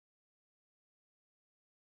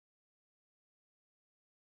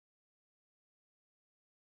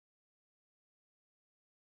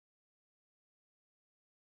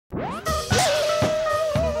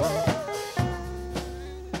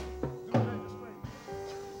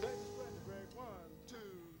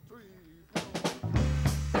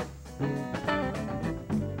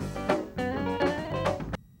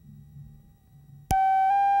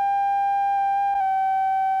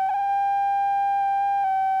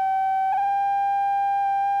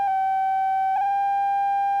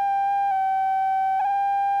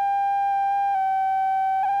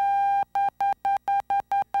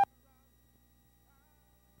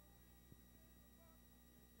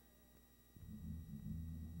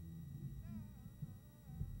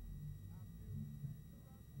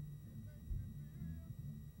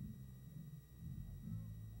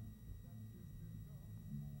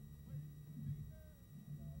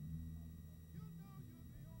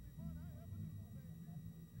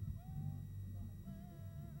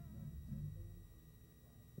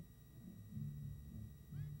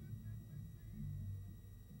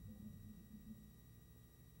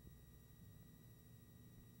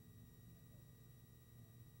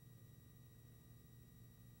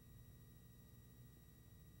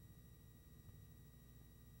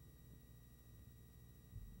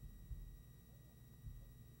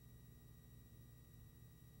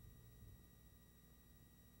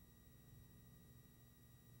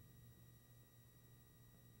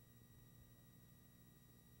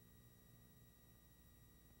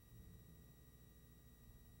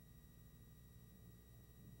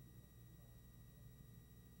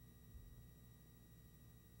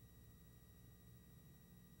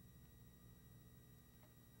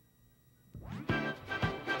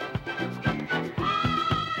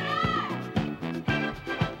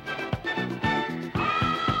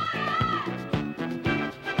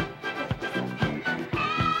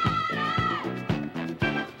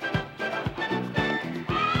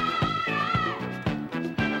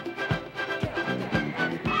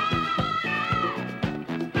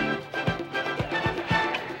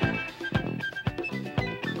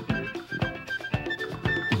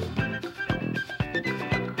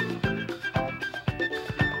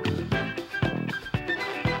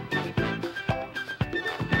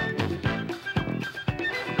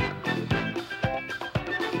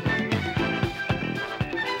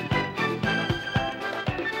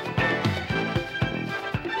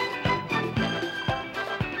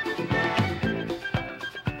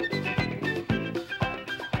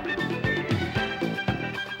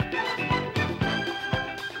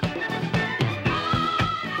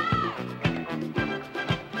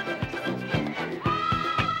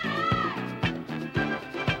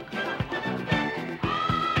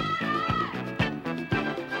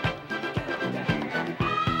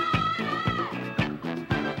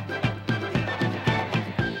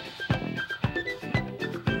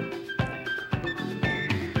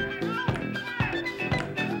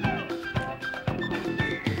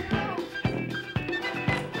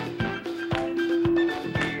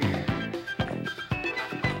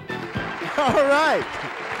All right.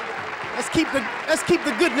 Let's keep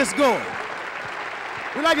the goodness going.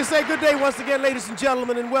 We'd like to say good day once again, ladies and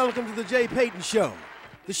gentlemen, and welcome to the Jay Payton Show,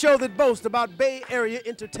 the show that boasts about Bay Area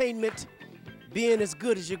entertainment being as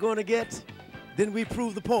good as you're going to get. Then we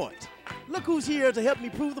prove the point. Look who's here to help me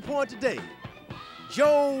prove the point today.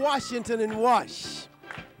 Joe Washington and Wash.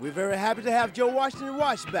 We're very happy to have Joe Washington and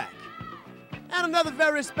Wash back. And another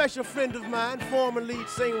very special friend of mine, former lead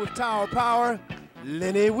singer with Tower Power,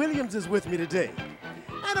 Lenny Williams, is with me today.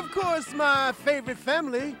 And of course, my favorite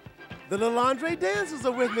family, the Little Andre Dancers,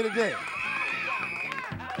 are with me today.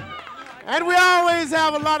 And we always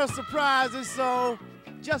have a lot of surprises, so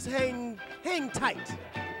just hang tight.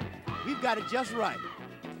 We've got it just right.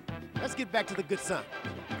 Let's get back to the good sound.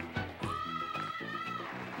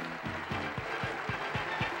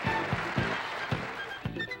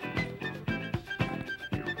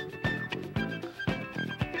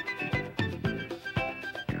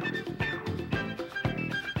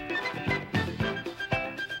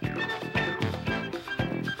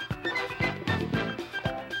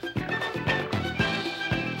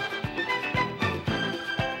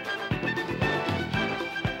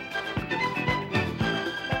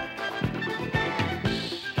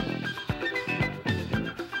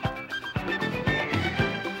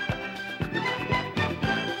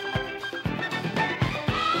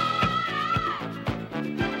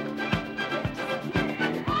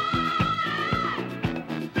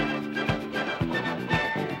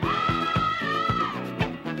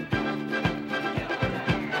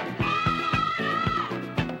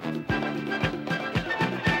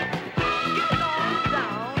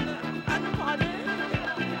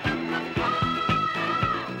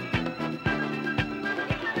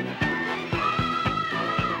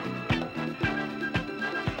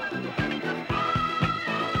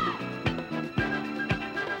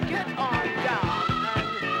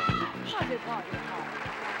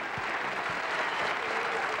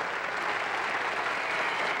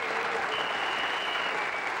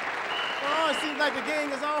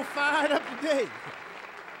 gang is all fired up today.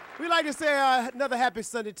 We'd like to say another happy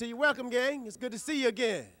Sunday to you. Welcome, gang. It's good to see you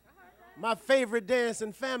again. My favorite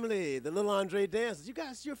dancing family, the Little Andre dancers. You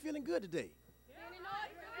guys sure feeling good today.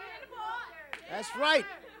 That's right.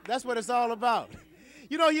 That's what it's all about.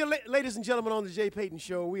 You know, here, ladies and gentlemen, on the Jay Payton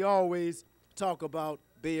Show, we always talk about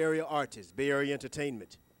Bay Area artists, Bay Area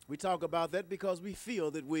entertainment. We talk about that because we feel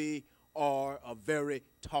that we are a very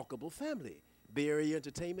talkable family. Bay Area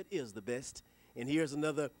entertainment is the best. And here's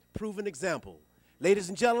another proven example. Ladies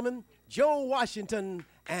and gentlemen, Joe Washington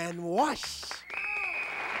and Wash.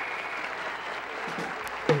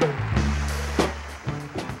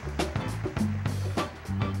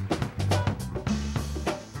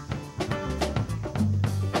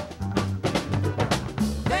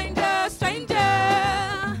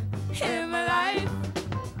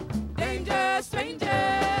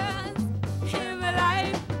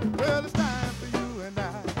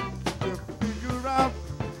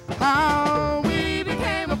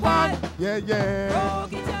 Yeah.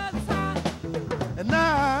 Broke each other's heart. And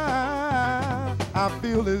now I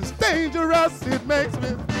feel it's dangerous. It makes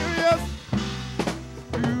me furious.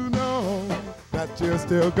 You know that you're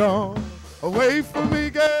still gone away from me,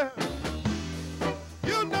 girl.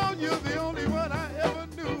 You know you're the only one I ever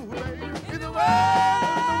knew, baby. In the world.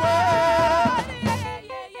 Yeah.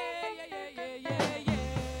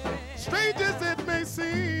 Strange as it may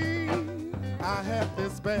seem, I have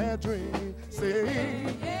this bad dream. Say.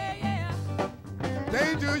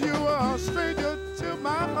 Danger, you are a stranger to my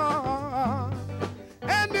heart.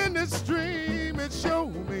 And in this dream, it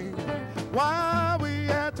showed me why we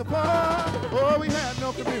had to part. Oh, we had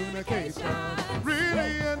no communication.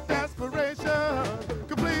 Really in desperation.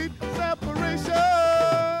 Complete separation.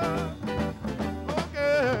 Oh,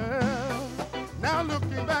 girl. Now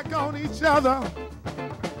looking back on each other,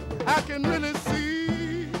 I can really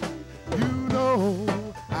see, you know,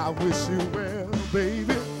 I wish you well,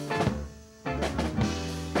 baby.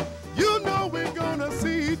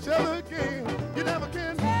 Each other again. You never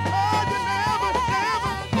can. Oh, you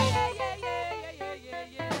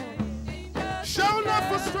never. Show enough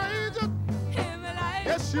for stranger.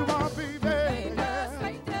 Yes, you are, baby.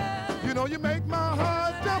 You know you make my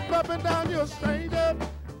heart jump up and down. You're a stranger.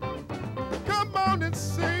 Come on and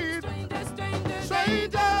say it.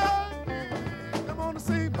 Stranger. Come on and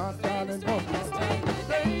say my darling.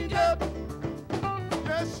 Stranger.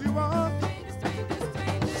 Yes, you are.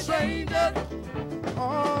 Stranger.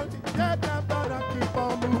 Oh, yeah, but I keep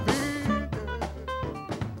on moving.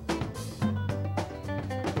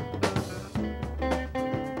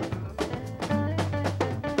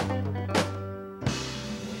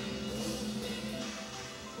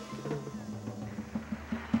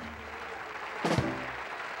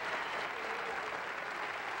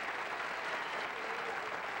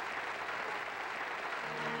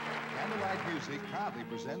 Music proudly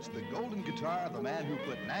presents the golden guitar of the man who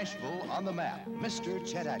put Nashville on the map, Mr.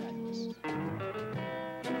 Chet Atkins.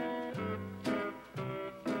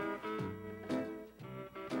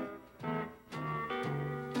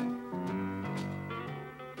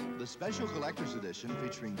 The special collector's edition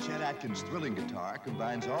featuring Chet Atkins' thrilling guitar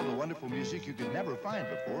combines all the wonderful music you could never find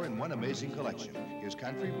before in one amazing collection. Here's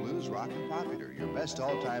country, blues, rock, and popular, your best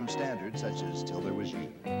all-time standards such as Till There Was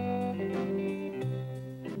You.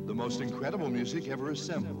 The most incredible music ever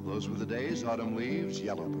assembled. Those were the days, Autumn Leaves,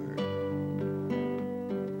 Yellowbird.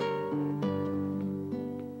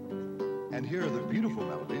 And here are the beautiful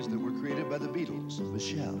melodies that were created by the Beatles,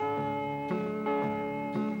 Michelle.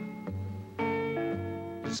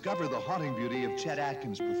 Discover the haunting beauty of Chet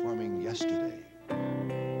Atkins performing Yesterday.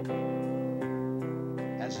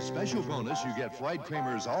 As a special bonus, you get Floyd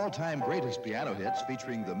Kramer's all-time greatest piano hits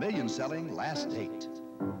featuring the million-selling Last Date.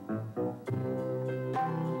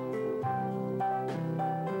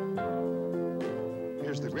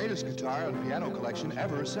 Here's the greatest guitar and piano collection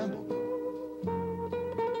ever assembled.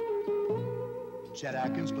 Chet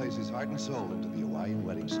Atkins plays his heart and soul into the Hawaiian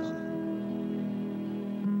wedding song.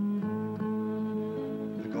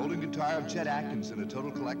 The golden guitar of Chet Atkins in a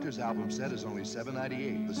total collector's album set is only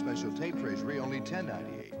 $7.98. The special tape treasury only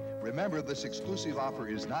 $10.98. Remember, this exclusive offer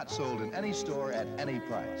is not sold in any store at any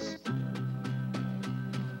price.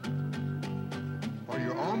 For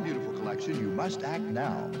your own beautiful collection, you must act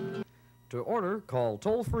now. To order, call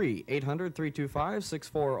toll-free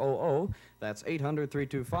 800-325-6400. That's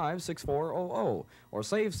 800-325-6400. Or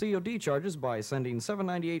save COD charges by sending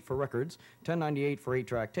 $7.98 for records, $10.98 for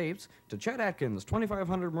 8-track tapes to Chet Atkins,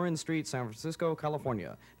 2500 Marin Street, San Francisco,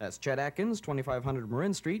 California. That's Chet Atkins, 2500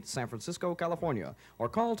 Marin Street, San Francisco, California. Or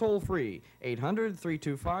call toll-free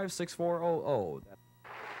 800-325-6400.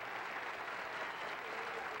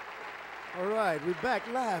 All right, we're back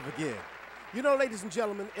live again. You know, ladies and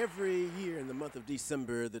gentlemen, every year in the month of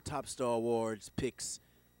December, the Top Star Awards picks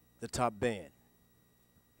the top band.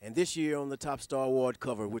 And this year on the Top Star Award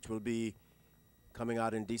cover, which will be coming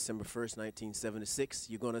out in December 1st, 1976,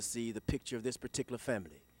 you're going to see the picture of this particular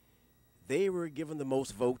family. They were given the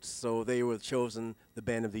most votes, so they were chosen the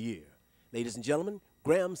band of the year. Ladies and gentlemen,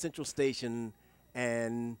 Graham Central Station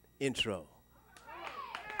and intro.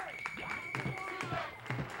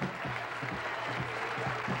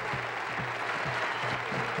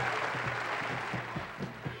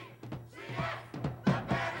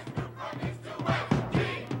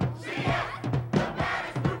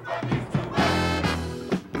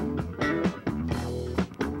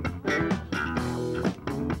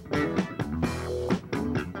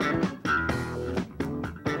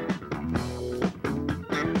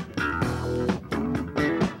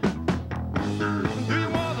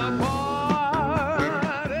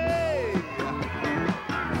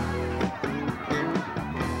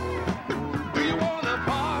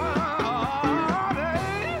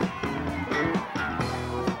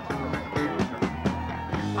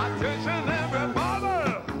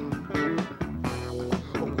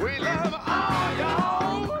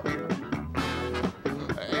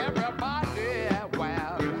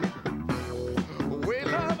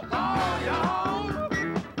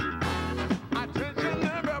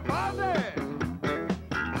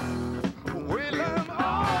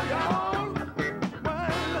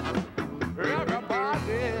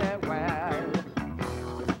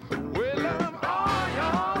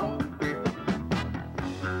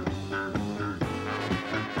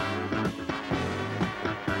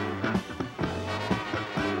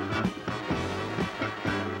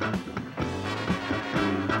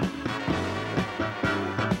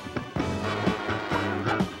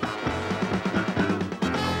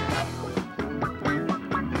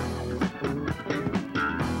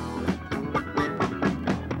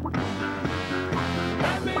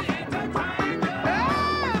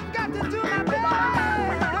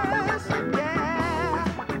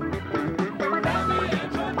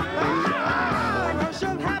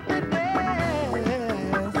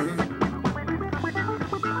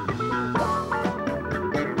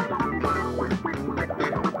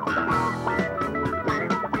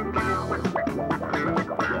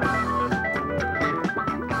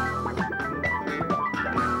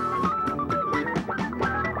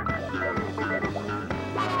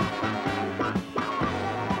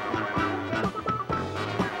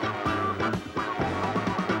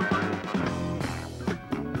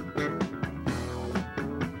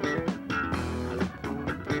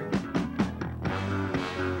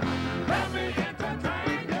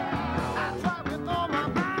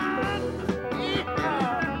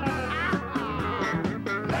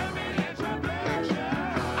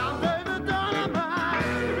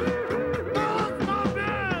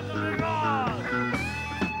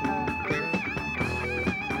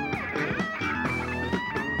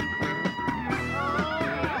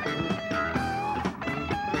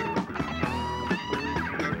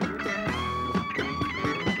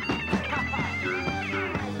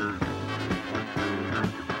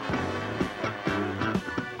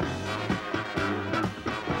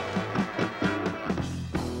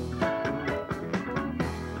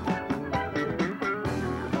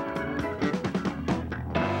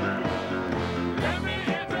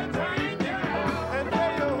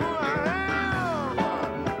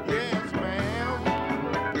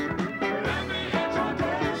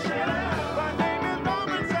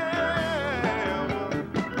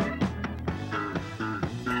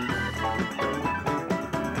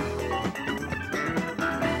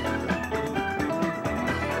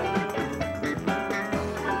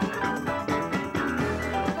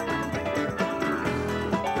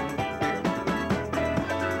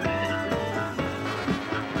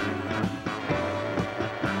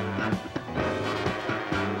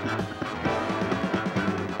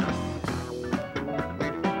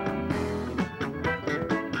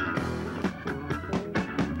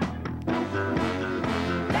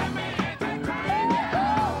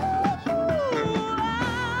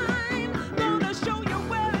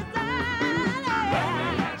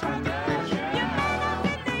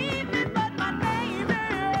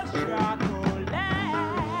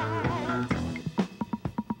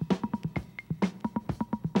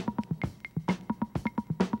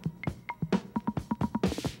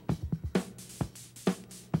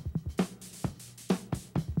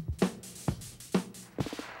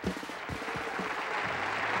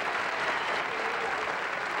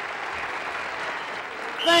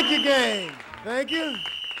 Thank you, gang. Thank you.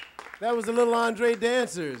 That was the Little Andre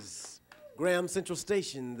Dancers. Graham Central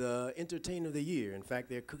Station, the Entertainer of the Year. In fact,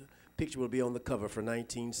 their picture will be on the cover for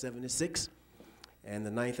 1976. And the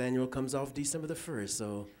 9th annual comes off December the 1st.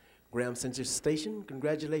 So, Graham Central Station,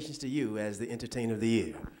 congratulations to you as the Entertainer of the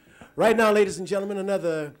Year. Right now, ladies and gentlemen,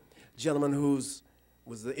 another gentleman was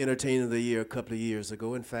the Entertainer of the Year a couple of years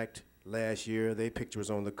ago. In fact, last year, their picture was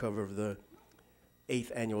on the cover of the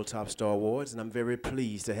 8th Annual Top Star Awards, and I'm very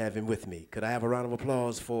pleased to have him with me. Could I have a round of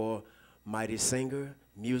applause for mighty singer,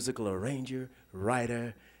 musical arranger,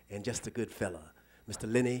 writer, and just a good fella,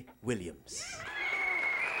 Mr. Lenny Williams.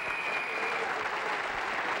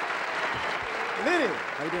 Lenny!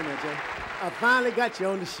 How you doing there, Jay? I finally got you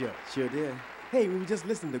on the show. Sure did. Hey, we were just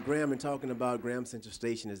listening to Graham and talking about Graham Central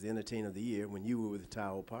Station as the Entertainer of the Year. When you were with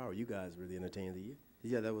Tower Power, you guys were the Entertainer of the Year.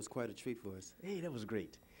 Yeah, that was quite a treat for us. Hey, that was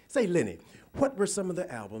great. Say, Lenny, what were some of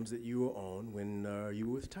the albums that you were on when you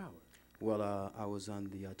were with Tower? Well, I was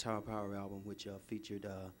on the Tower Power album, which featured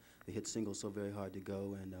the hit single So Very Hard to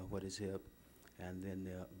Go and What Is Hip, and then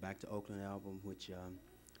the Back to Oakland album, which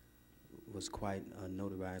was quite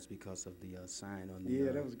notarized because of the sign on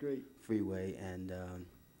the that was great. freeway, and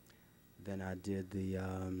then I did the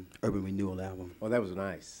Urban Renewal album. Oh, that was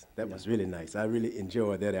nice. That was really nice. I really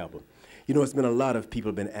enjoyed that album. You know, it's been a lot of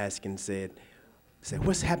people been asking, said,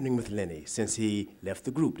 what's happening with Lenny since he left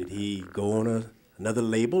the group? Did he go on another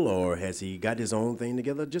label, or has he got his own thing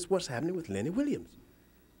together? Just what's happening with Lenny Williams?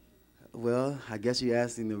 Well, I guess you're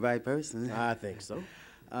asking the right person. I think so.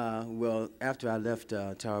 Well, after I left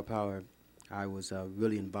Tower Power, I was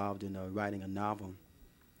really involved in writing a novel.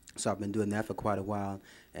 So I've been doing that for quite a while,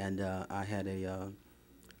 and I had a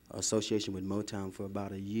association with Motown for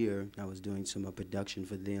about a year. I was doing some production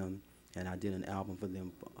for them, and I did an album for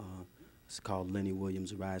them. It's called Lenny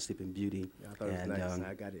Williams, Rise, Sleeping Beauty. Yeah, I thought it was nice.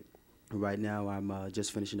 I got it. Right now, I'm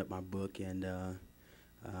just finishing up my book, and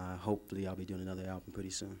hopefully I'll be doing another album pretty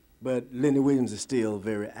soon. But Lenny Williams is still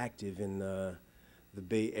very active in the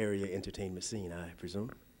Bay Area entertainment scene, I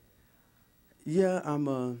presume? Yeah,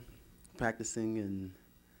 I'm practicing, and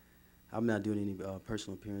I'm not doing any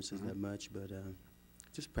personal appearances that much, but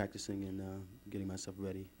just practicing and getting myself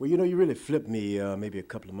ready. Well, you know, you really flipped me maybe a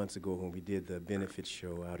couple of months ago when we did the benefit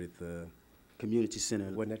show out at the Community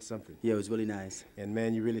Center. Wasn't that something? Yeah, it was really nice. And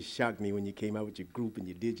man, you really shocked me when you came out with your group and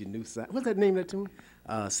you did your new song. What's that name of that tune?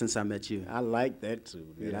 Since I Met You. I like that too,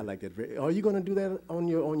 man. Yeah. I like that. Are you going to do that on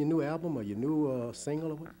your new album or your new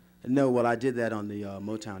single or what? No, well, I did that on the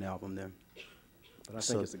Motown album there. But I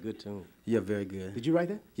think it's a good tune. Yeah, very good. Did you write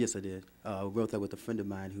that? Yes, I did. I wrote that with a friend of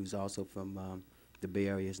mine who's also from the Bay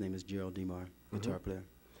Area. His name is Gerald DeMar, guitar player.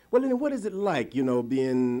 Well, then what is it like, you know,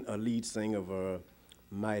 being a lead singer of a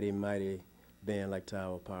mighty, mighty band like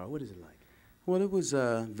Tower Power? What is it like? Well, it was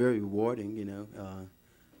very rewarding, you know,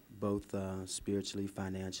 both spiritually,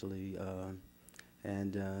 financially,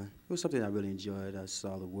 and it was something I really enjoyed. I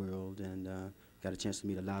saw the world and got a chance to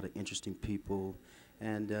meet a lot of interesting people,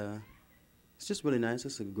 and it's just really nice.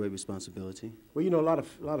 It's a great responsibility. Well, you know, a lot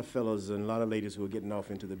of fellows and a lot of ladies who are getting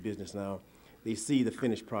off into the business now, they see the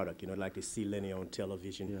finished product, you know, like they see Lenny on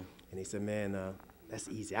television, and they say, man, that's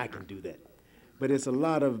easy, I can do that. But it's a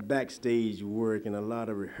lot of backstage work and a lot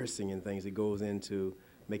of rehearsing and things that goes into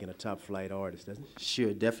making a top flight artist, doesn't it?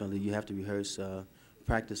 Sure, definitely. You have to rehearse.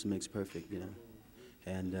 Practice makes perfect, you know.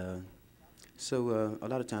 And so a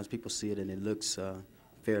lot of times people see it and it looks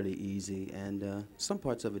fairly easy. And some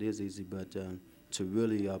parts of it is easy, but to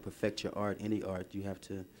really perfect your art, any art, you have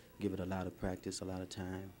to give it a lot of practice, a lot of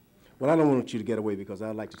time. Well, I don't want you to get away because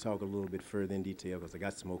I'd like to talk a little bit further in detail because I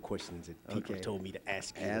got some more questions that people told me to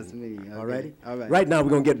ask you. Ask me. Okay. All righty? All right. Right now, we're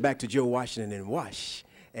going to get back to Joe Washington and Wash.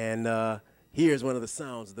 And here's one of the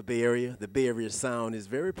sounds of the Bay Area. The Bay Area sound is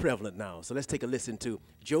very prevalent now. So let's take a listen to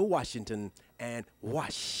Joe Washington and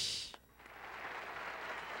Wash.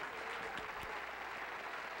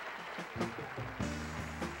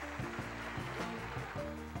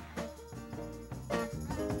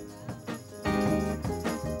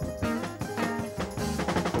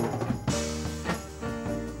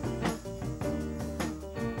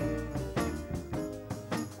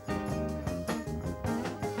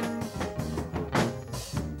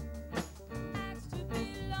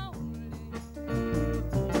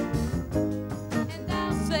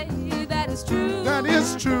 That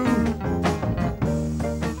is true. And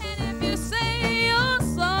if you say you're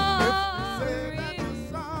sorry,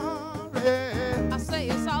 I say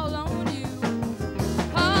it's all on you.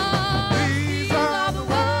 These are the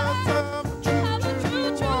words of a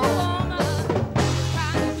true woman,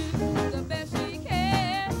 trying to do the best she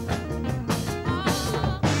can.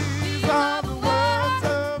 These are the words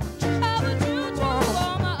of a true woman, trying to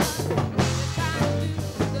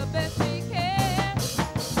do the best she can.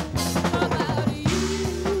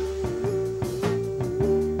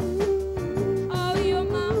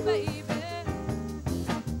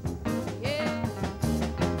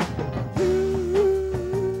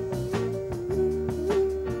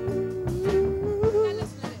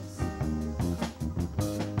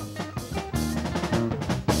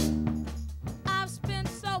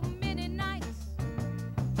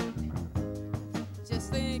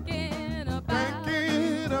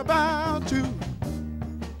 about you.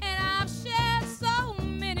 And I've shed so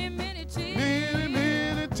many, many tears. Many,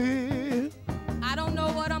 many tears. I don't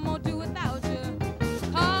know what I'm gonna do without you.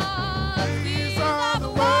 'Cause these are are the the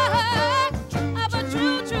words words of a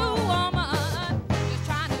true, true woman. Just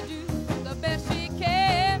trying to do the best she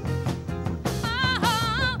can. These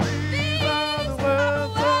are the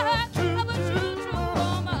words of a true, true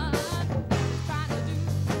woman. Just trying to do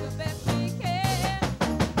the best she can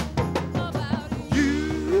about you.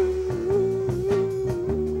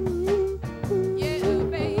 Yeah,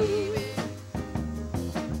 baby.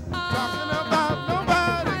 Talking about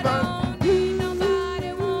nobody I but don't need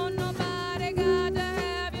nobody, want nobody, got to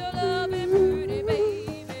have your loving pretty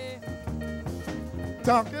baby.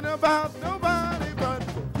 talking about nobody but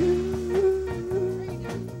you.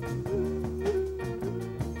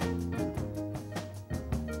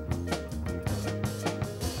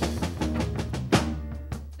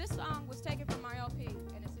 This song was taken from our LP,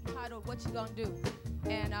 and it's entitled "What You Gonna Do?"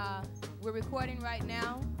 And we're recording right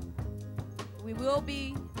now. We will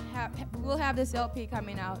we'll have this LP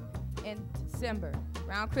coming out in December,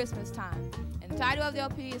 around Christmas time. And the title of the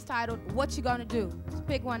LP is titled "What You Gonna Do?" Let's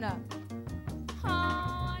pick one up. Oh,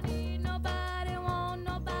 I need nobody, want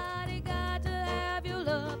nobody, got to have your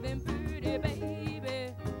loving pretty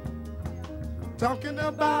baby. Talking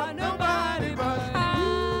about nobody but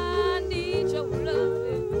I need your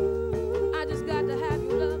loving. I just got to have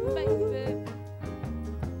your loving, baby.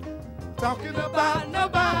 talking about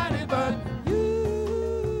nobody but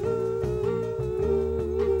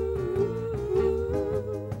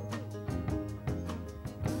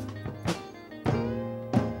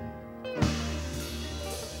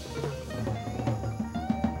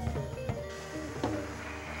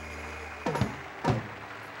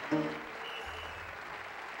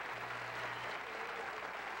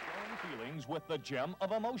Feelings with the gem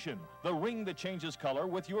of emotion, the ring that changes color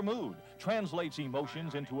with your mood, translates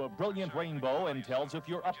emotions into a brilliant rainbow, and tells if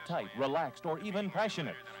you're uptight, relaxed, or even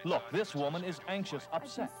passionate. Look, this woman is anxious,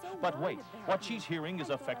 upset. But wait, what she's hearing is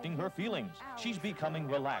affecting her feelings. She's becoming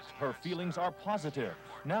relaxed. Her feelings are positive.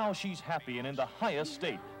 Now she's happy and in the highest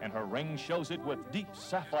state, and her ring shows it with deep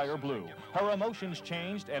sapphire blue. Her emotions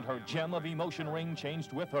changed, and her gem of emotion ring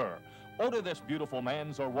changed with her. Order this beautiful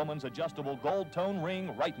man's or woman's adjustable gold tone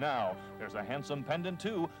ring right now. There's a handsome pendant,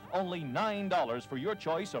 too. Only $9 for your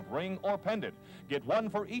choice of ring or pendant. Get one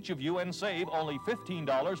for each of you and save only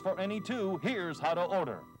 $15 for any two. Here's how to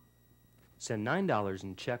order. Send $9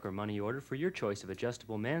 in check or money order for your choice of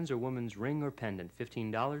adjustable man's or woman's ring or pendant,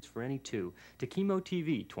 $15 for any two, to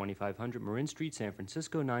KEMO-TV, 2500 Marin Street, San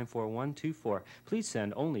Francisco, 94124. Please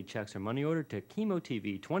send only checks or money order to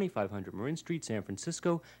KEMO-TV, 2500 Marin Street, San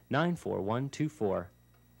Francisco, 94124.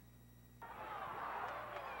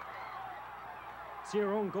 See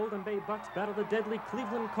your own Golden Bay Bucks battle the deadly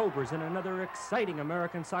Cleveland Cobras in another exciting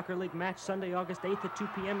American Soccer League match Sunday, August 8th at 2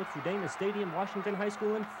 p.m. at Fudena Stadium, Washington High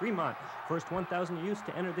School in Fremont. First 1,000 youths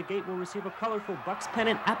to enter the gate will receive a colorful Bucks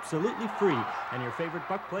pennant absolutely free, and your favorite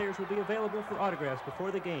Buck players will be available for autographs before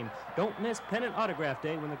the game. Don't miss Pennant Autograph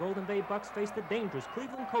Day when the Golden Bay Bucks face the dangerous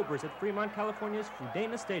Cleveland Cobras at Fremont, California's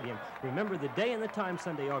Fudena Stadium. Remember the day and the time,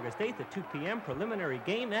 Sunday, August 8th at 2 p.m. Preliminary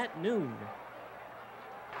game at noon.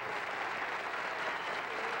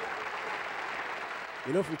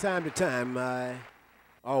 You know, from time to time, I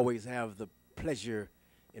always have the pleasure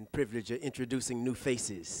and privilege of introducing new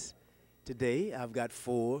faces. Today, I've got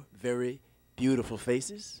 4 very beautiful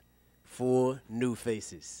faces, 4 new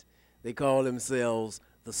faces. They call themselves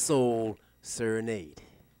the Soul Serenade.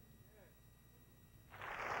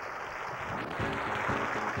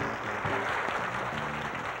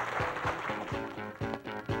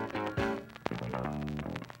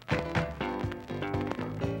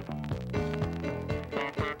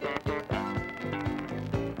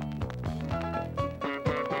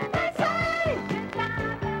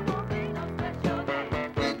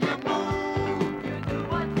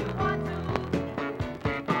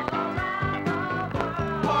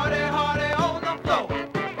 Party, party on the floor.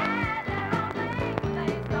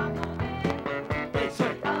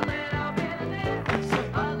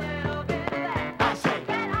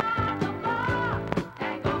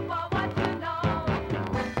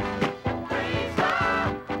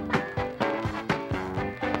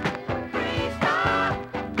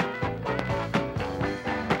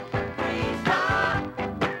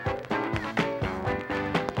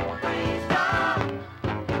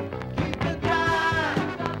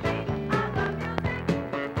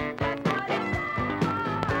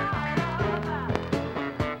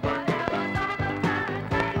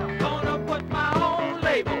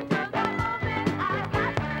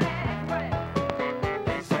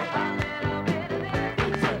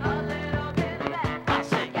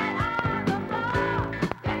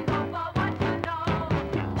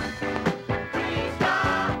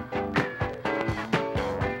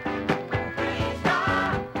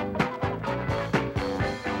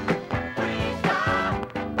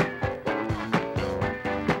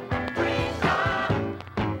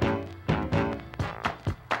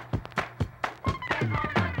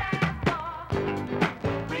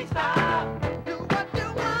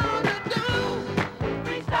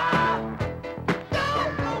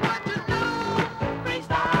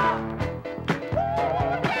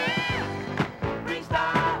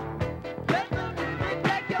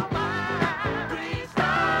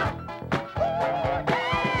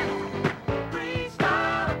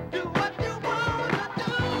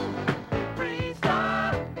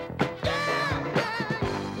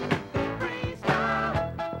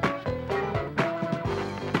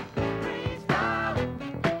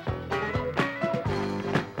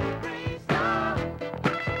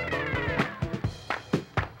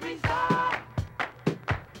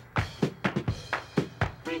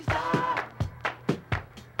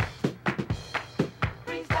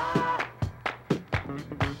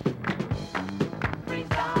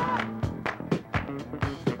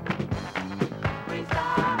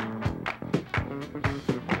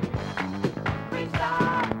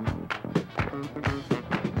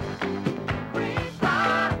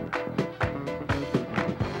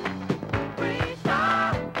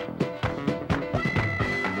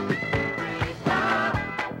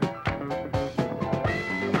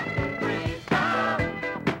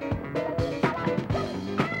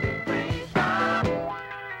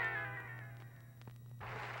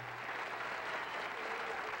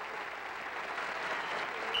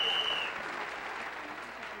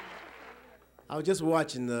 I was just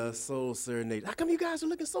watching the Soul Serenade. How come you guys are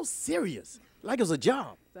looking so serious? Like it was a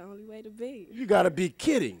job. It's the only way to be. You gotta be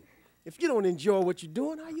kidding. If you don't enjoy what you're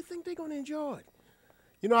doing, how you think they're gonna enjoy it?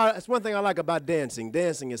 You know, that's one thing I like about dancing.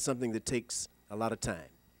 Dancing is something that takes a lot of time.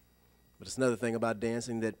 But it's another thing about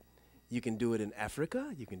dancing that you can do it in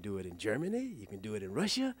Africa, you can do it in Germany, you can do it in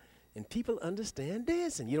Russia, and people understand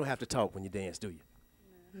dancing. You don't have to talk when you dance, do you?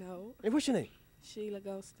 No. Hey, what's your name? Sheila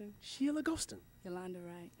Ghostin. Sheila Ghostin. Yolanda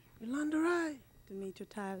Wright. Yolanda Wright. Demetra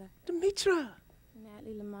Tyler. Demetra.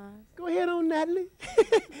 Natalie Lamont. Go ahead on, Natalie.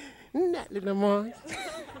 Natalie Lamont.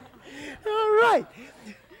 All right.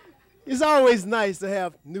 It's always nice to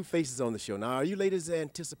have new faces on the show. Now, are you ladies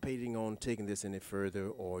anticipating on taking this any further,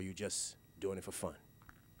 or are you just doing it for fun?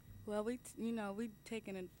 Well, we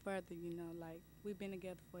taking it further, like we've been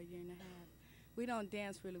together for a year and a half. We don't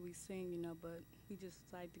dance really, we sing, but we just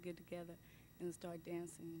like to get together and start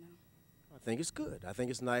dancing, I think it's good. I think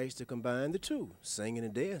it's nice to combine the two. Singing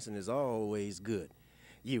and dancing is always good.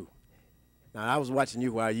 You. Now, I was watching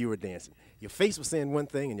you while you were dancing. Your face was saying one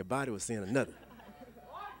thing and your body was saying another.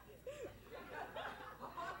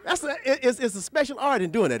 It's a special art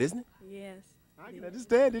in doing that, isn't it? Yes. I can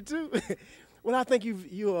understand it, too. Well, I think you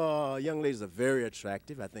young ladies are very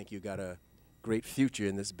attractive. I think you got a great future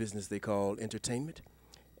in this business they call entertainment.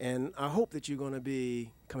 And I hope that you're going to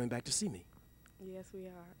be coming back to see me. Yes, we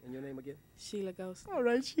are. And your name again? Sheila Ghost. All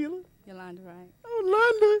right, Sheila. Yolanda Wright.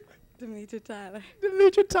 Oh, London. Demetra Tyler.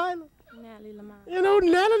 Demetra Tyler. Natalie Lamont.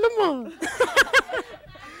 Natalie Lamont.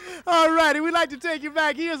 All righty, we'd like to take you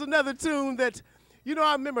back. Here's another tune that,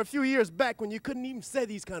 I remember a few years back when you couldn't even say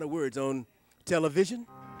these kind of words on television.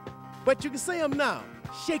 But you can say them now.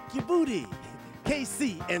 Shake your booty.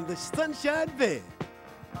 KC and the Sunshine Band.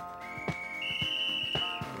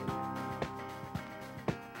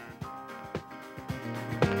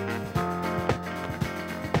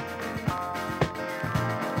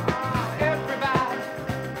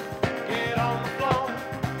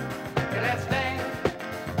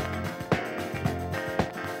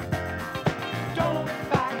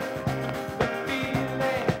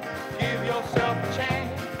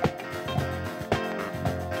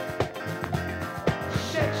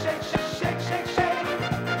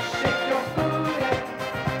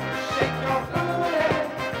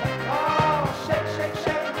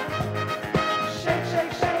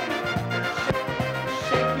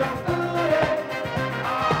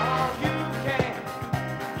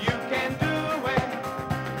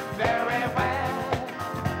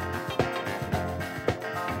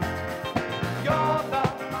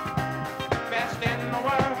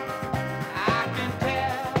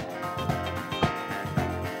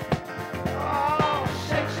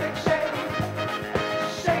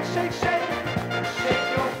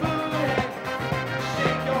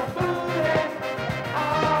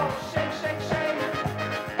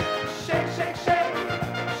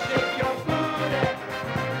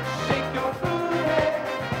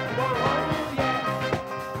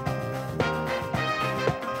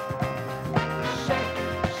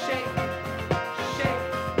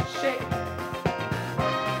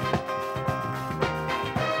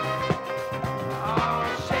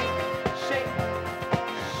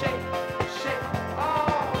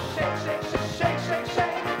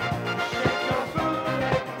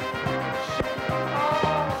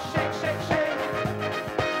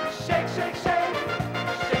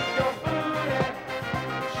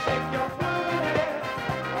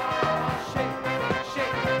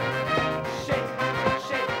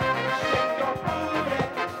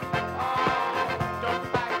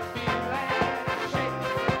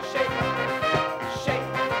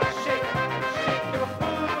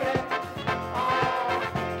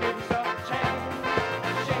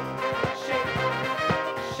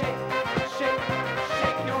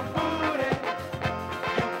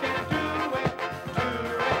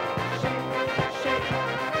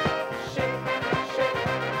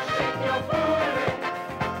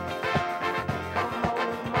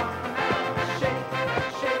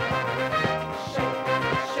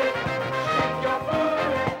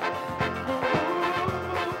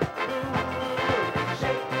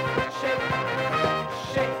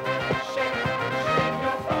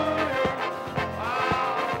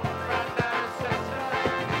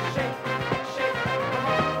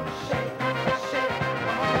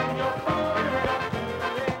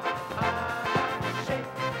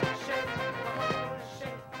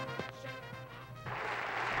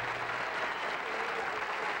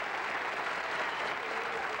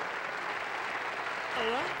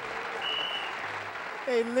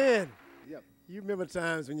 Hey, Lynn. Yep. You remember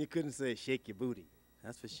times when you couldn't say shake your booty.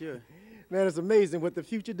 That's for sure. Man, it's amazing what the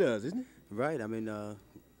future does, isn't it? Right. I mean,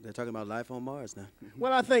 They're talking about life on Mars now.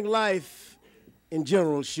 Well, I think life in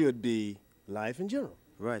general should be life in general.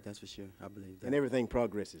 Right, that's for sure. I believe that. And everything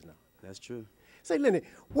progresses now. That's true. Say, Lenny,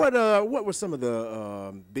 what were some of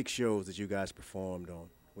the big shows that you guys performed on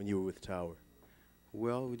when you were with Tower?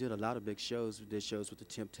 Well, we did a lot of big shows. We did shows with the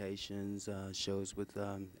Temptations, shows with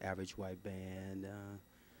Average White Band,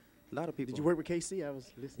 a lot of people. Did you work with KC? I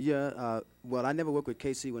was listening. Yeah, well, I never worked with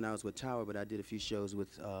KC when I was with Tower, but I did a few shows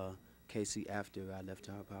with KC after I left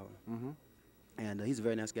Tower Power. Mm-hmm. And he's a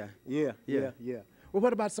very nice guy. Yeah. Well,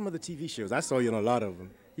 what about some of the TV shows? I saw you in a lot of them.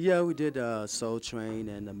 Yeah, we did Soul Train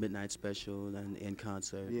and the Midnight Special and In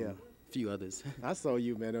Concert. Yeah. And a few others. I saw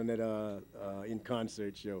you, man, on that In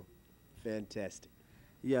Concert show. Fantastic.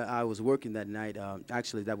 Yeah, I was working that night.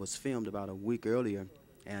 Actually, that was filmed about a week earlier,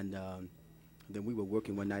 and then we were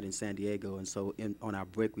working one night in San Diego, and so on our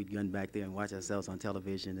break, we'd run back there and watch ourselves on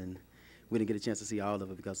television, and we didn't get a chance to see all of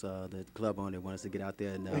it because the club owner wanted us to get out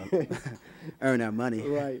there and earn our money.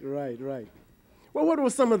 Right. Well, what were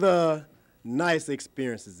some of the nice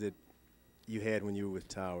experiences that you had when you were with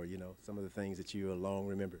Tower, you know, some of the things that you long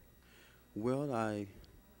remember? Well, I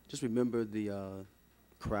just remember the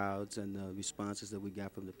crowds and the responses that we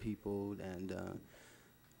got from the people, and a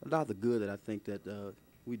lot of the good that I think that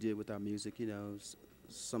we did with our music, you know,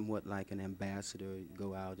 somewhat like an ambassador,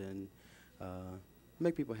 go out and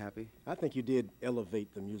make people happy. I think you did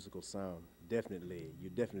elevate the musical sound, definitely. You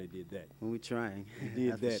definitely did that. Well, we're trying.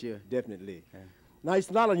 You did that, for sure. definitely. Yeah. Now,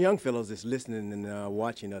 it's a lot of young fellows that's listening and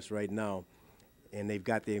watching us right now, and they've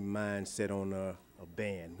got their mind set on a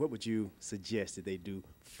band. What would you suggest that they do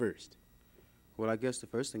first? Well, I guess the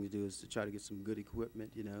first thing to do is to try to get some good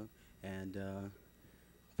equipment, you know, and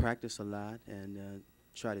practice a lot, and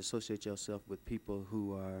try to associate yourself with people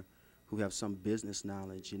who have some business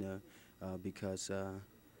knowledge, you know, because a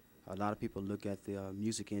lot of people look at the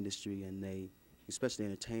music industry, and they, especially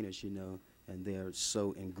entertainers, you know, and they're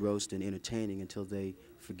so engrossed in entertaining until they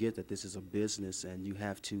forget that this is a business, and you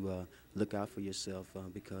have to look out for yourself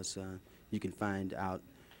because you can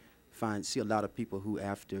see a lot of people who,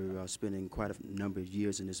 after spending quite a number of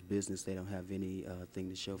years in this business, they don't have any thing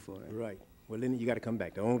to show for it. Right. Well, then you got to come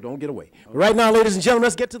back. Don't get away. Okay. Right now, ladies and gentlemen,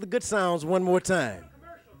 let's get to the good sounds one more time.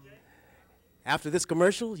 After this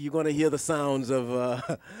commercial, you're going to hear the sounds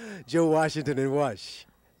of Joe Washington and Wash.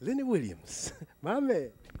 Lenny Williams, my man.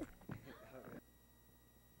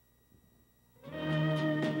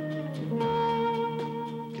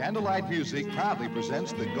 Candlelight Music proudly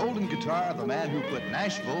presents the golden guitar of the man who put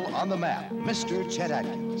Nashville on the map, Mr. Chet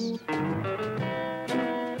Atkins.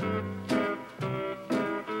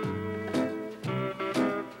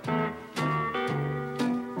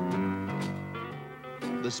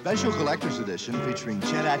 The special collector's edition featuring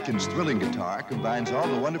Chet Atkins' thrilling guitar combines all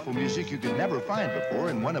the wonderful music you could never find before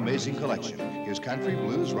in one amazing collection. Here's country,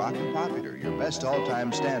 blues, rock, and popular, your best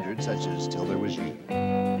all-time standards such as Till There Was You.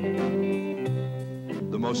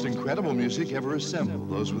 The most incredible music ever assembled.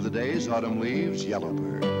 Those were the days, Autumn Leaves,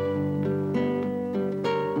 Yellowbird.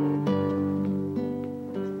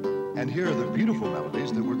 And here are the beautiful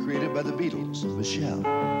melodies that were created by the Beatles, Michelle.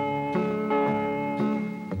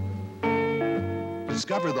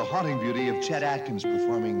 Discover the haunting beauty of Chet Atkins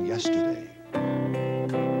performing Yesterday.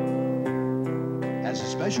 As a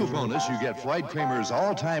special bonus, you get Floyd Kramer's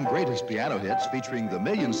all-time greatest piano hits featuring the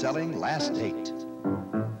million-selling Last Date.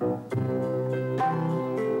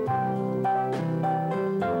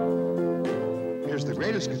 Here's the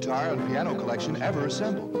greatest guitar and piano collection ever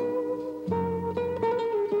assembled.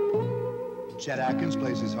 Chet Atkins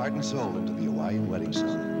plays his heart and soul into the Hawaiian wedding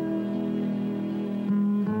song.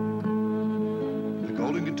 The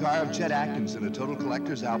golden guitar of Chet Atkins in a total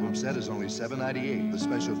collector's album set is only $7.98. The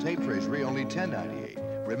special tape treasury only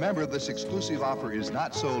 $10.98. Remember, this exclusive offer is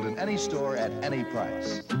not sold in any store at any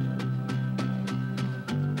price.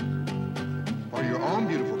 For your own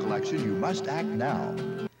beautiful collection, you must act now.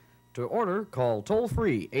 To order, call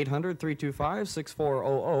toll-free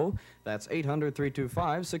 800-325-6400. That's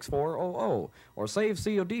 800-325-6400. Or save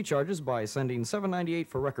COD charges by sending $7.98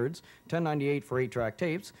 for records, $10.98 for 8-track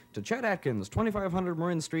tapes to Chet Atkins, 2500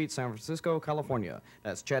 Marin Street, San Francisco, California.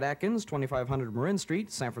 That's Chet Atkins, 2500 Marin Street,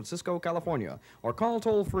 San Francisco, California. Or call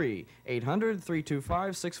toll-free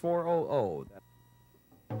 800-325-6400.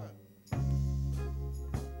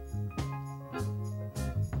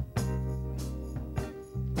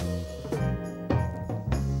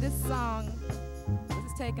 This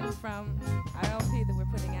is taken from our LP that we're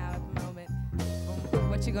putting out at the moment, from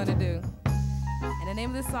What You Gonna Do. And the name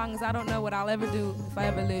of this song is I Don't Know What I'll Ever Do If I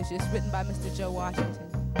Ever Lose You. It's written by Mr. Joe Washington.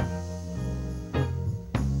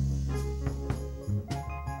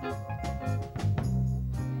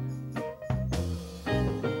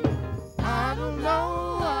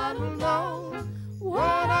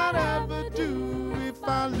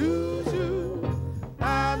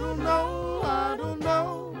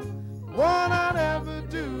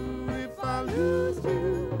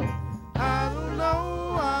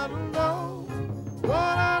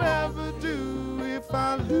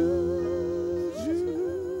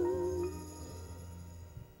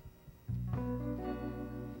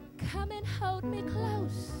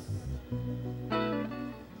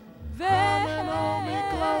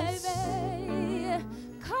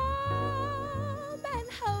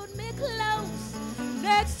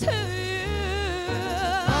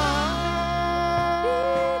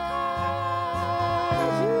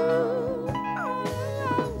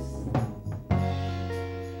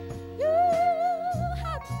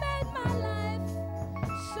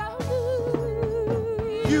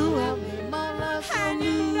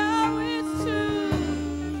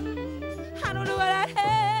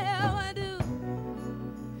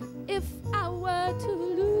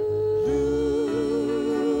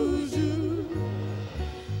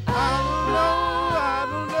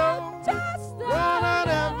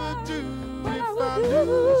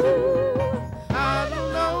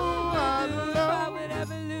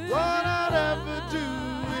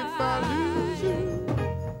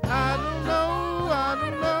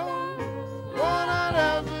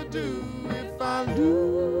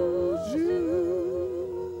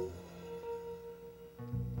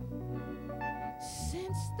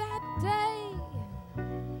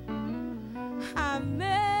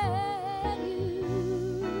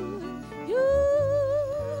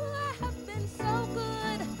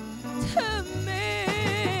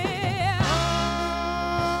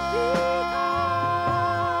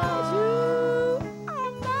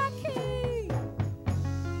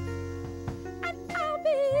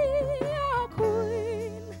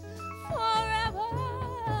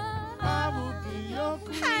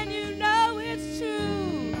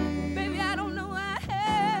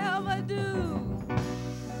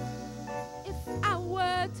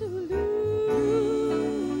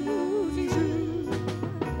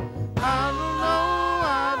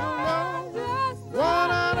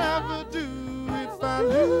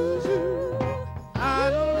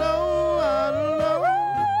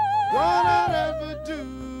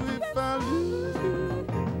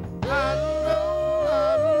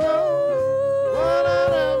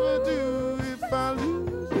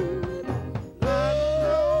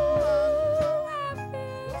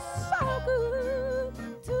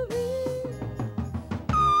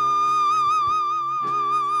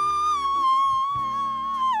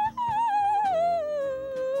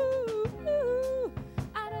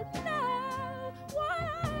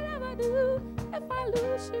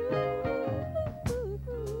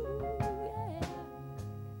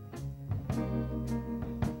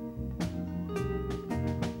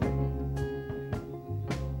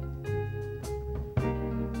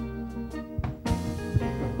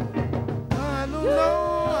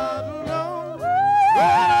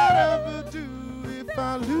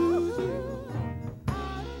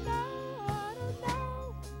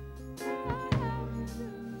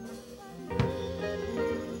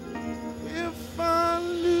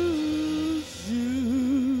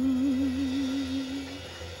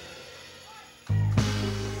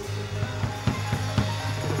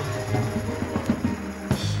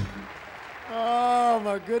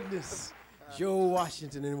 goodness. Joe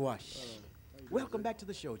Washington and Wash. Welcome back to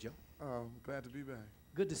the show, Joe. Glad to be back.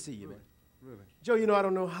 Good to see you, man. Really. Joe, you know, I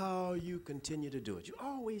don't know how you continue to do it. You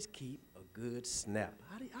always keep a good snap.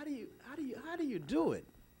 How do you do it?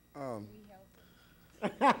 She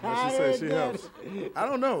says she helps. I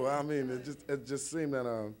don't know. I mean, it just seemed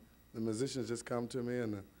that the musicians just come to me,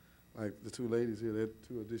 and like the two ladies here, they're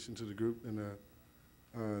two additions to the group, and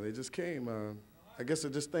they just came. I guess I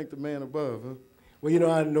just thank the man above, huh? Well, you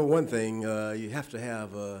know, I know one thing. You have to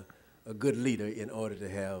have a good leader in order to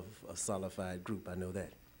have a solidified group. I know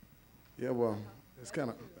that. Yeah, well, it's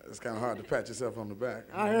kind of hard to pat yourself on the back.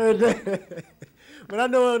 I heard that. But I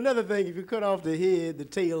know another thing. If you cut off the head, the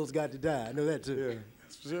tail's got to die. I know that, too. Yeah,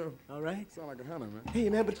 that's for sure. All right? Sound like a hunter, man. Hey,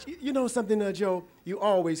 man, but you know something, Joe? You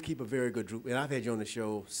always keep a very good group. And I've had you on the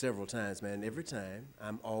show several times, man. Every time,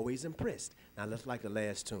 I'm always impressed. Now, let's like the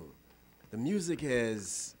last tune. The music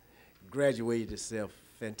has graduated itself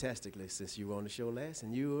fantastically since you were on the show last,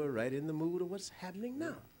 and you are right in the mood of what's happening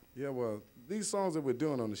now. Yeah, well, these songs that we're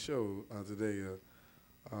doing on the show today,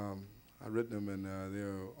 I written them, and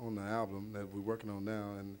they're on the album that we're working on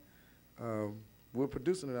now, and we're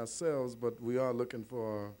producing it ourselves, but we are looking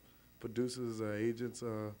for producers, agents,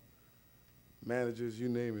 managers, you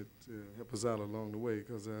name it, to help us out along the way,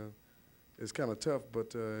 because it's kind of tough,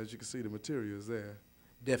 but as you can see, the material is there.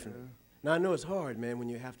 Definitely. Now, I know it's hard, man, when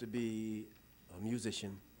you have to be a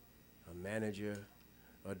musician, a manager,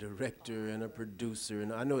 a director, and a producer,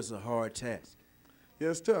 and I know it's a hard task. Yeah,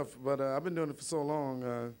 it's tough, but I've been doing it for so long.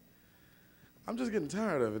 I'm just getting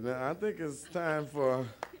tired of it now. I think it's time for,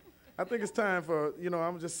 you know,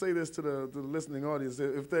 I'm gonna just say this to the listening audience.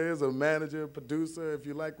 If there is a manager, producer, if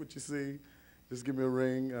you like what you see, just give me a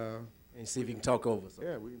ring. And see if you can talk over something.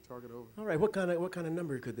 Yeah, we can talk it over. All right, what kind of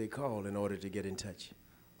number could they call in order to get in touch?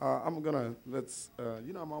 I'm gonna,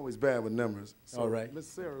 you know I'm always bad with numbers. So all right. Miss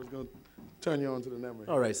Sarah's gonna turn you on to the number.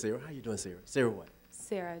 All right, Sarah. How you doing, Sarah? Sarah what?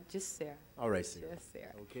 Sarah, just Sarah. All right, Sarah. Just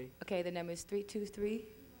Sarah. Okay. Okay, the number is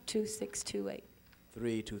 323-2628.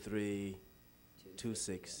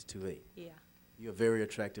 323-2628. Yeah. You're a very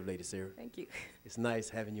attractive lady, Sarah. Thank you. It's nice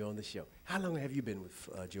having you on the show. How long have you been with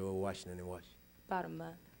Joe Washington and Wash? About a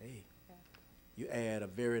month. Hey. Yeah. You add a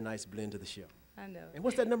very nice blend to the show. I know. And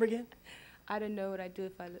what's that number again? I don't know what I'd do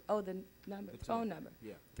if I, the number, phone number.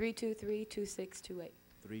 Yeah. 323-2628.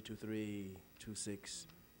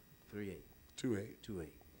 323-2638. 28.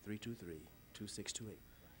 323-2628.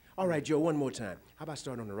 All right, Joe, one more time. How about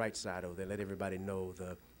starting on the right side over there? Let everybody know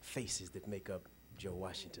the faces that make up Joe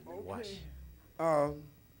Washington and Wash.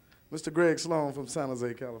 Mr. Greg Sloan from San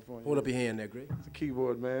Jose, California. Hold up your hand there, Greg. He's a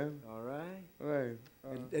keyboard man. All right. All right.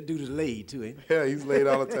 That dude is laid, too, ain't Yeah, he's laid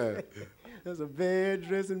all the time. That's a bad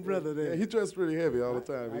dressing brother there. Yeah, he dressed pretty heavy all the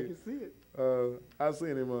time. I can see it. I've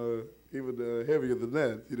seen him even heavier than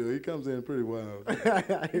that. You know, he comes in pretty wild.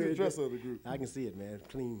 He's the dresser of the group. I can see it, man.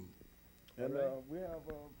 Clean. And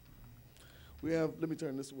we have, let me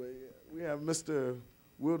turn this way. We have Mr.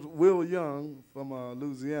 Will Young from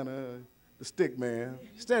Louisiana, the stick man.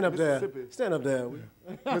 Stand up there. Stand up there.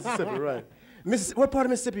 Mississippi, right. What part of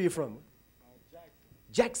Mississippi are you from?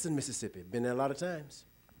 Jackson, Mississippi. Been there a lot of times.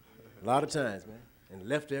 A lot of times, man. And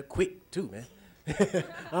left there quick, too, man.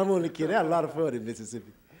 I'm only kidding. I had a lot of fun in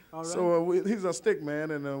Mississippi. All right. So he's a stick man,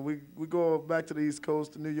 and we go back to the East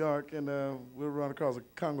Coast to New York, and we run across a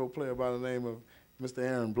Congo player by the name of Mr.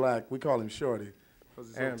 Aaron Black. We call him Shorty because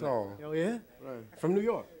he's so tall. Oh, yeah? Right. From New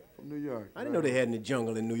York? From New York. I didn't know they had any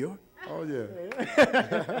jungle in New York. Oh, yeah.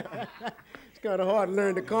 It's kind of hard to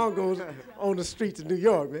learn the Congos on the streets of New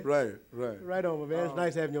York, man. Right, right. Right on, man. It's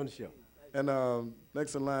nice having you on the show. And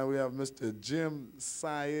next in line, we have Mr. Jim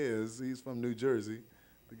Saez. He's from New Jersey,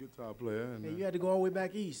 the guitar player. And, hey, you had to go all the way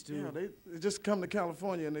back east, too. Yeah, they just come to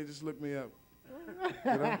California, and they just look me up.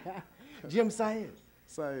 You know? Jim Saez.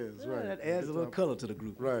 Saez, right. That adds a little color to the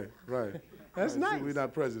group. Right, right. That's nice. See, we're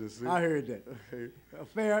not prejudiced. See? I heard that. A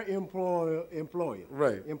fair employer.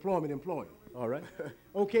 Right. Employment employer. All right.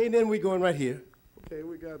 Okay, and then we going right here. Okay,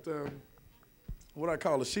 we got what I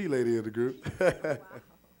call a she lady of the group.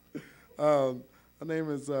 Her name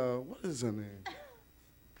is, what is her name? I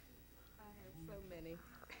have so many.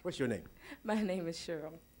 What's your name? My name is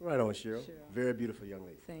Cheryl. Right on, Cheryl. Cheryl. Very beautiful young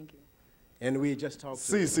lady. Thank you. And we just talked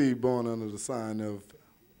to CC, born under the sign of,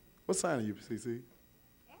 what sign are you, CC?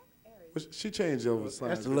 Well, she changed over the sign.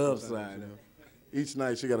 That's the love sign. You know? Each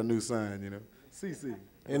night she got a new sign, you know. CC.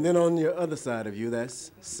 And then on your other side of you,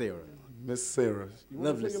 that's Sarah. Miss Sarah. You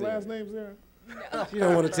Lovely want to say your last name, Sarah? No. She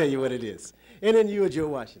don't want to tell you what it is. And then you are Joe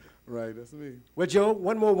Washington. Right, that's me. Well, Joe,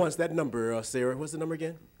 one more once that number, Sarah. What's the number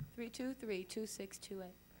again? 323-2628.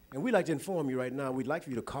 And we'd like to inform you right now, we'd like for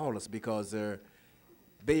you to call us because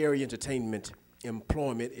Bay Area entertainment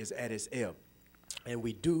employment is at its ebb, and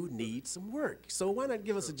we do need some work. So why not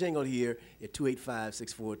give us a jingle here at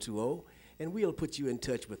 285-6420, and we'll put you in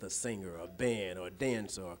touch with a singer, a band, or a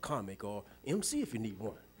dancer, or a comic, or MC if you need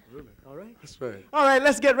one. Really? All right? That's right. All right,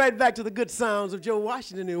 let's get right back to the good sounds of Joe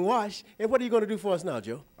Washington and Wash. And what are you going to do for us now,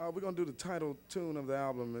 Joe? We're going to do the title tune of the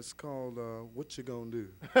album. It's called What You Gonna Do.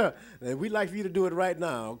 And we'd like for you to do it right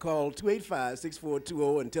now. Call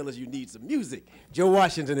 285-6420 and tell us you need some music. Joe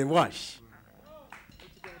Washington and Wash.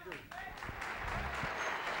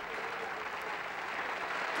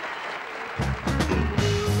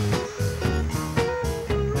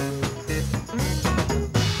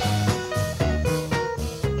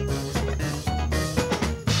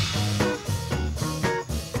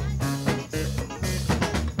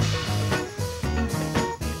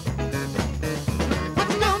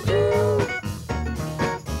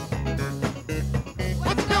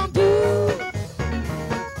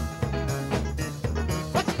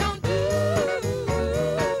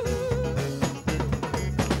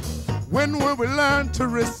 When will we learn to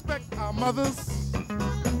respect our mothers?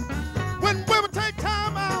 When will we take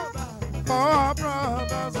time out for our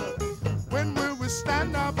brothers? When will we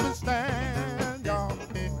stand up and stand, y'all?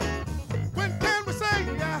 When can we say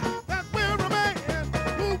that we'll remain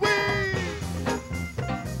who we?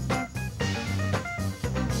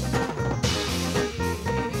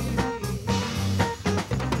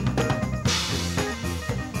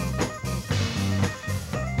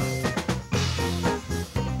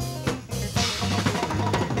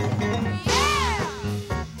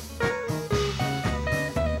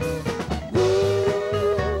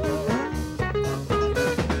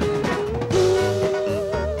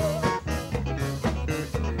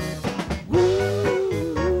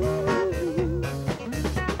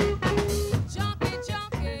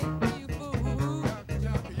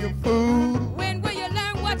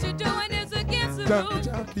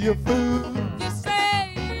 Your food. You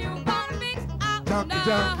say you wanna mix up. Junkie,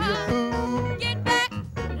 your food. Get back,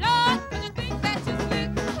 Lord, 'cause you think that you're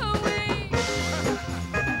slick away.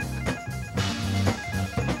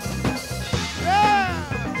 Yeah.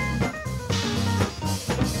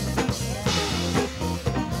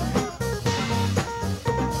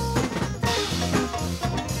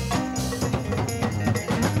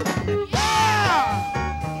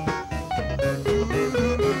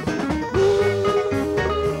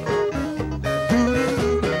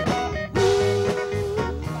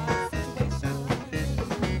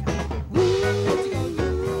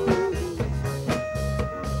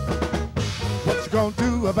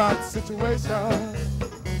 About the situation.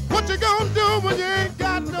 What you gonna do when you ain't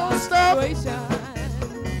got no stuff?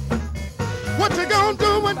 What you gonna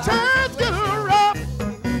do when times get rough?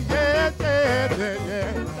 Yeah, yeah, yeah,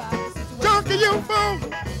 yeah. Junkie, you fool.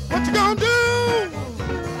 What you gonna do?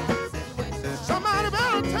 Somebody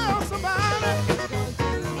better tell somebody.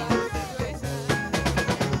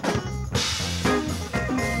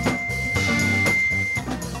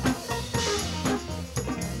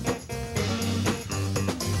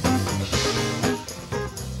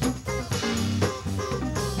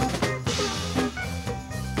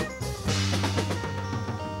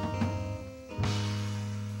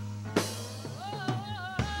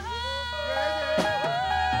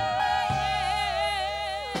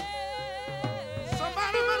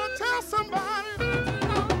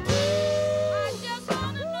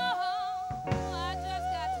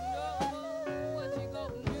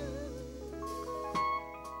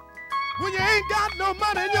 When you ain't got no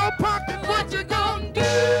money in your pocket, what you gonna do?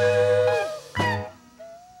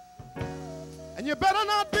 And you better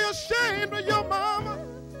not be ashamed of your mama.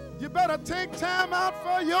 You better take time out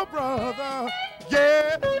for your brother.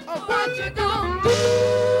 Yeah, what you gonna do?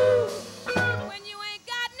 When you ain't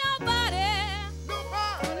got nobody,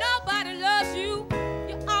 nobody loves you.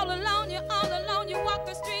 You're all alone, you walk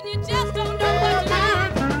the street, you just don't know what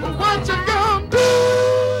you're doing. What you gonna do?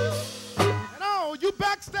 And all you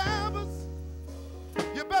backstabbers,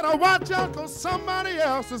 you better watch out, 'cause somebody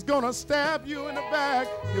else is gonna stab you in the back.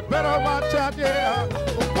 You better watch out, yeah.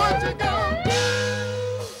 What you gonna do?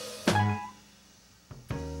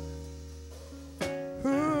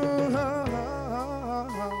 Ooh,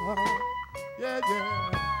 yeah, yeah.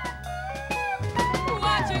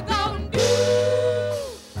 What you gonna do?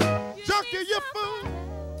 Junkie, you fool.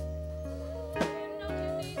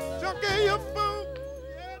 Junkie, you fool.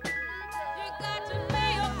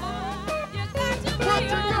 What you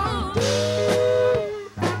gonna do?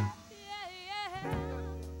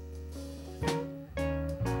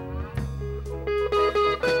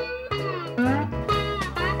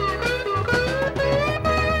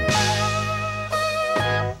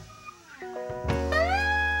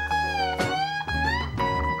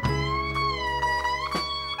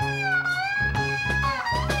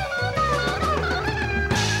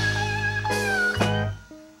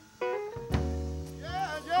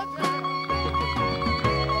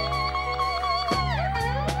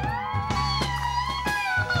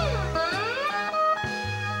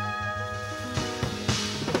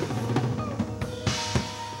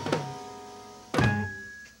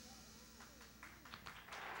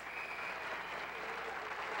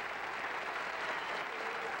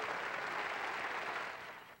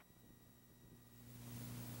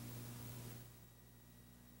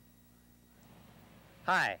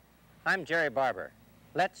 Hi, I'm Jerry Barber.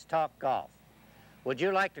 Let's talk golf. Would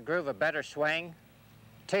you like to groove a better swing?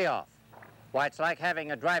 Tee off. Why, it's like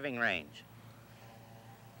having a driving range.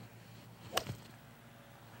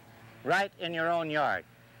 Right in your own yard.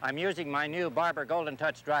 I'm using my new Barber Golden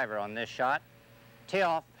Touch driver on this shot. Tee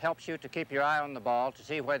off helps you to keep your eye on the ball to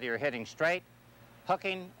see whether you're hitting straight,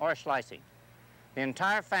 hooking, or slicing. The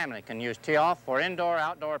entire family can use tee off for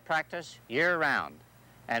indoor-outdoor practice year-round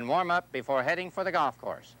and warm up before heading for the golf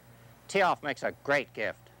course. Tee off makes a great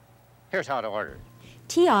gift. Here's how to order it.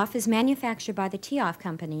 Tee Off is manufactured by the Tee Off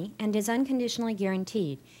Company and is unconditionally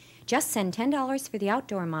guaranteed. Just send $10 for the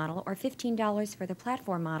outdoor model or $15 for the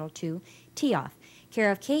platform model to Tee Off, care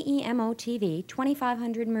of KEMO-TV,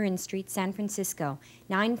 2500 Marin Street, San Francisco,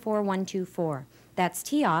 94124. That's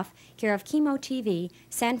Tee Off, care of KEMO-TV,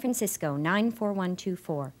 San Francisco,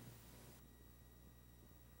 94124.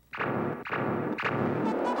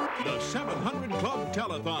 The 700 Club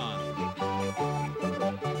Telethon.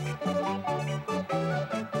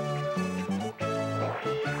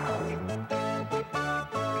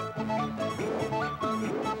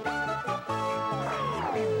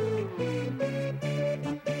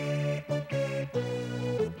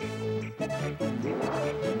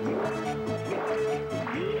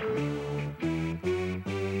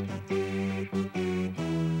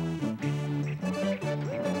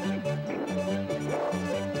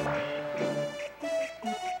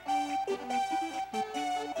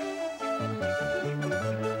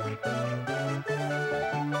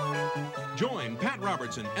 Join Pat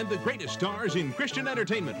Robertson and the greatest stars in Christian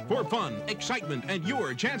entertainment for fun, excitement, and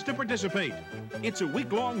your chance to participate. It's a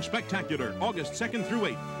week-long spectacular, August 2nd through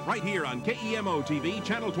 8th, right here on KEMO-TV,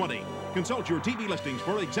 Channel 20. Consult your TV listings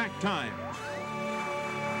for exact times.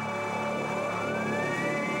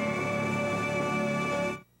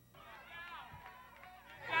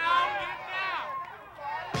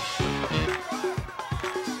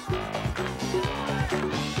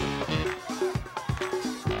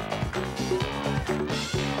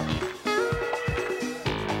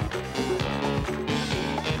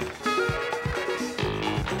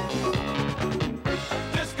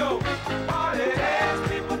 Disco party,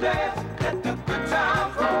 dance, people dance, let the good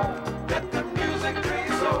times roll, let the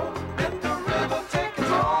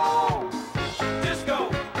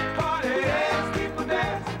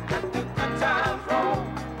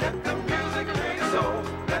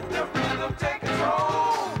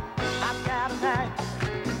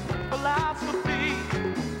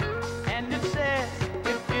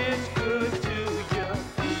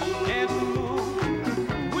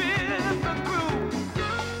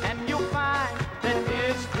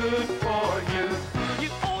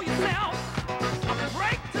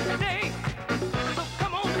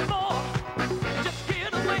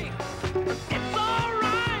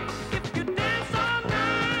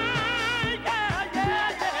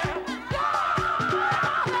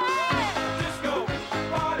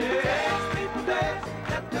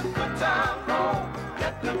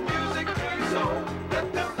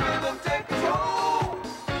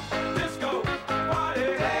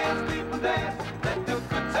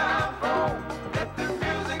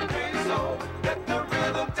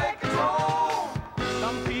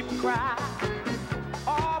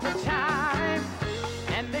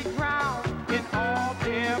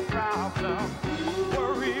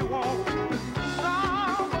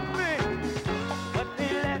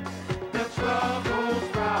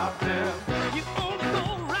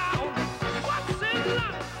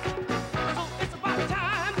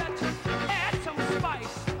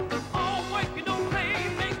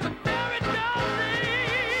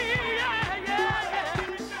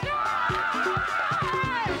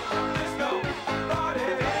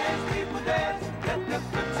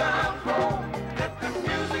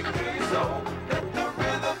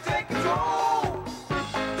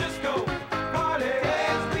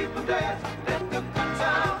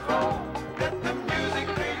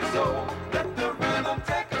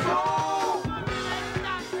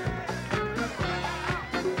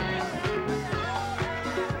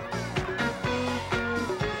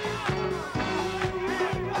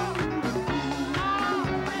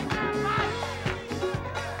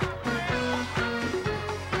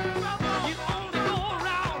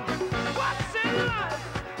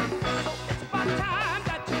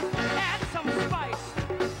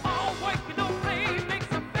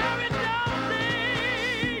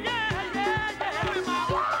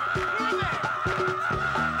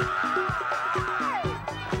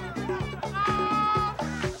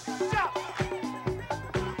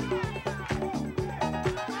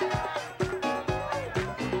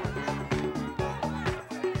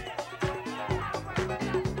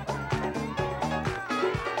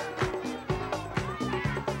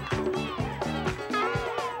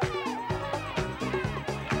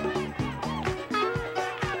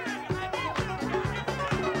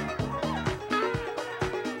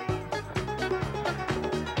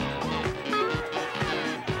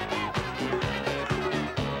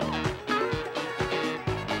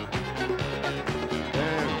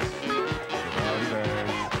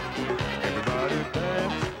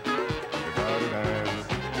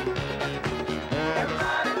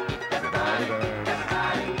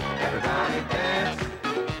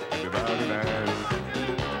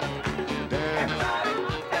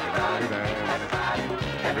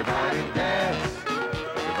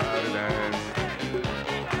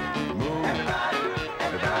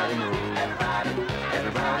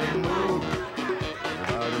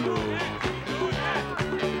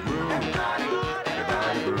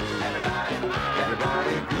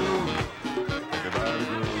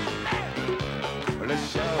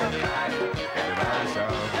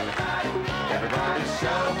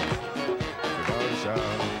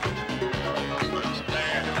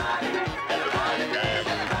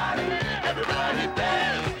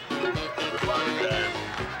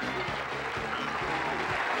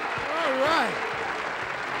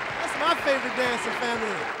favorite dancing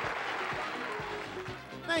family.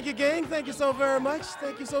 Thank you, gang. Thank you so very much.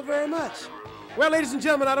 Thank you so very much. Well, ladies and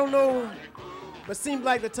gentlemen, I don't know, but it seems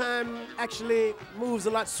like the time actually moves a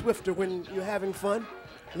lot swifter when you're having fun.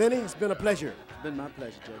 Lenny, it's been a pleasure. It's been my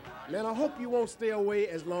pleasure, Jay. Man, I hope you won't stay away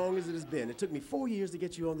as long as it has been. It took me 4 years to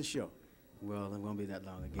get you on the show. Well, it won't be that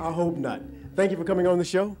long again. I hope not. Thank you for coming on the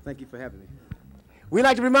show. Thank you for having me. We'd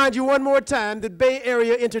like to remind you one more time that Bay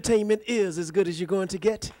Area entertainment is as good as you're going to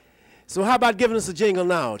get. So how about giving us a jingle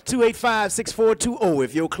now? 285-6420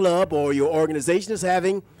 if your club or your organization is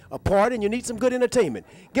having a party and you need some good entertainment.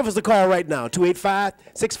 Give us a call right now,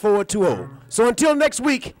 285-6420. So until next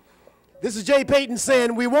week, this is Jay Payton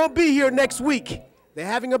saying we won't be here next week. They're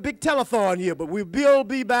having a big telethon here, but we will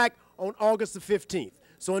be back on August the 15th.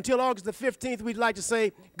 So until August the 15th, we'd like to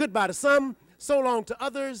say goodbye to some, so long to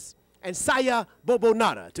others, and saya bobo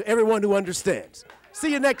nada to everyone who understands.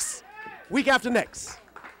 See you next week after next.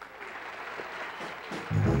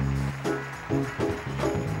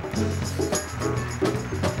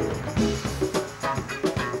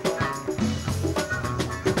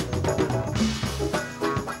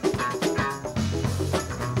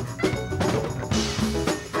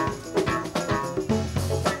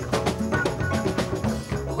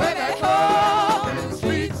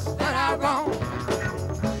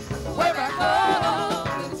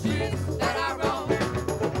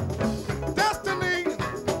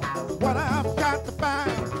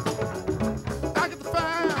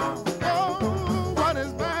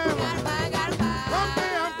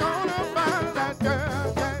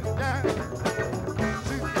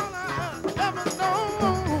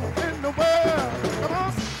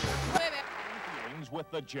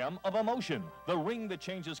 The gem of emotion, the ring that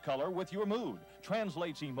changes color with your mood,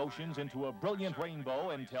 translates emotions into a brilliant rainbow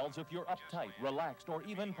and tells if you're uptight, relaxed, or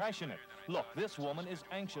even passionate. Look, this woman is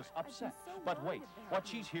anxious, upset. But wait, what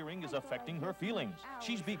she's hearing is affecting her feelings.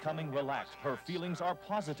 She's becoming relaxed. Her feelings are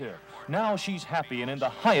positive. Now she's happy and in the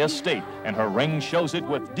highest state, and her ring shows it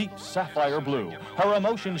with deep sapphire blue. Her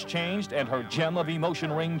emotions changed, and her gem of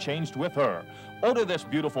emotion ring changed with her. Order this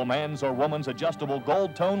beautiful man's or woman's adjustable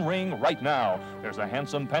gold tone ring right now. There's a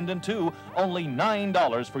handsome pendant, too. Only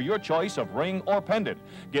 $9 for your choice of ring or pendant.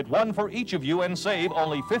 Get one for each of you and save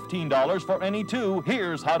only $15 for any two.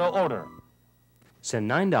 Here's how to order. Send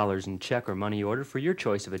 $9 in check or money order for your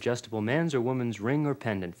choice of adjustable man's or woman's ring or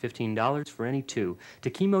pendant, $15 for any two,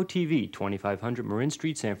 to KEMO-TV, 2500 Marin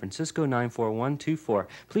Street, San Francisco, 94124.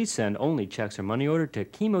 Please send only checks or money order to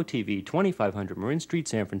KEMO-TV, 2500 Marin Street,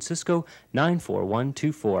 San Francisco,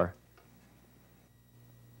 94124.